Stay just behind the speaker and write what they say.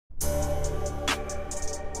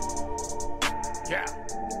Yeah.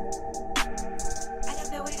 I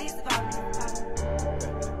don't know what it is about me.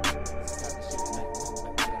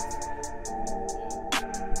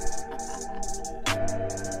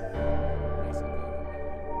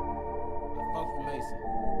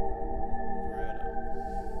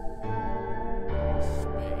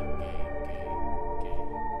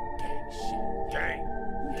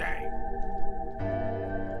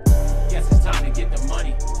 Guess it's time to get the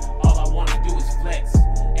money. All I wanna do is flex,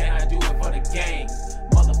 and I do it for the gang.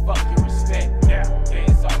 Motherfuck your respect. Yeah,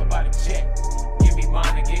 it's all about a check. Give me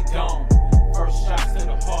mine and get gone. First shots to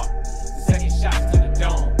the heart, the second shots to the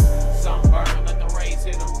dome. Sunburn, let the rays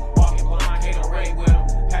hit them. Walking blind, can't array with them.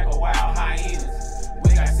 Pack of wild hyenas.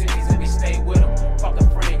 We got cities and we stay with them. Fuck a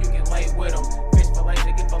friend, you can lay with them. Fish fillet,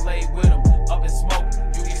 they get fillet with them. Up in smoke,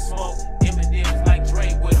 you get smoke. M&M's like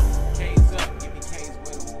Dre with them. K's up, give me K's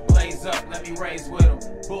with them. Blaze up, let me raise with them.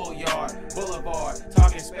 Bullyard, boulevard,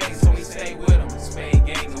 talking space, so we stay with them. Spade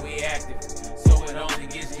gang and we active, so it only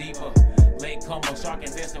gets deeper. Lake Como, shark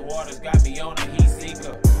and distant waters got me on a heat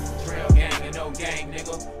seeker. Trail gang and no gang,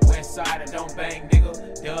 nigga. Westside and don't bang,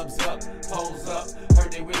 nigga. Dubs up, pose up.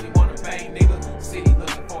 Heard they really wanna bang, nigga. City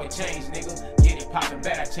looking for a change, nigga. Get it poppin',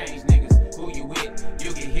 better change, niggas. Who you with?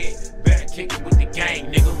 You get hit. Better kick it with the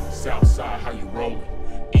gang, nigga. Southside, how you rollin'?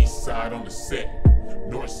 East side on the set.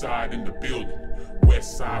 North side in the building.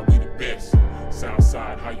 West side, we the best.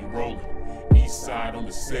 Southside, how you rollin'? East side on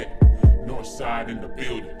the set. North side in the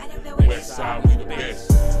building. West side, we the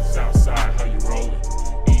best. Southside, how you rollin'?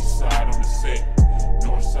 East side on the set.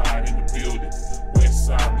 North side in the building. West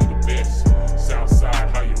side, we the best. Southside,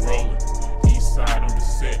 how you rollin'? East side on the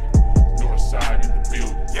set. North side in the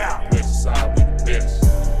building. Yeah. West side, we the best.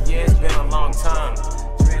 Yeah, it's been a long time.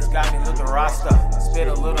 Dreads got me looking Rasta. Spent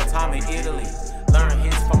a little time in Italy. Learn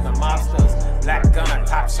hits from the mobsters. Black gunner,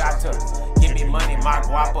 top shotter. Give me money, my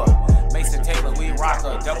guapa. Mason Taylor, we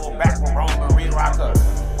rocker. Double back with Roman, re-rocker.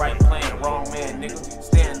 Right playing, wrong man, nigga.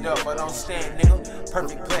 Stand up, but don't stand, nigga.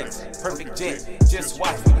 Perfect plex, perfect jet. Just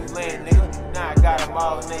watch when you land, nigga. Now I got them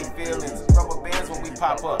all in they feelings. Rubber bands when we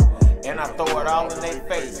pop up. And I throw it all in their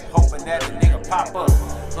face, hoping that a nigga pop up.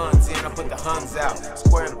 Huns in, I put the Huns out.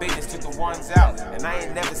 Square business took the ones out. And I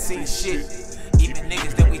ain't never seen shit. Even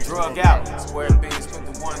niggas that we drug out. Square business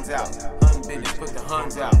put the ones out. Hun business put the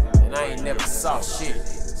Huns out. And I ain't never saw shit.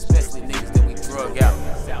 Especially niggas that we drug out.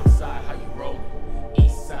 Southside, how you rollin'?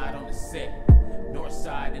 East side on the set. North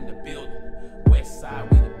side in the building. West side,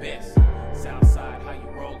 we the best.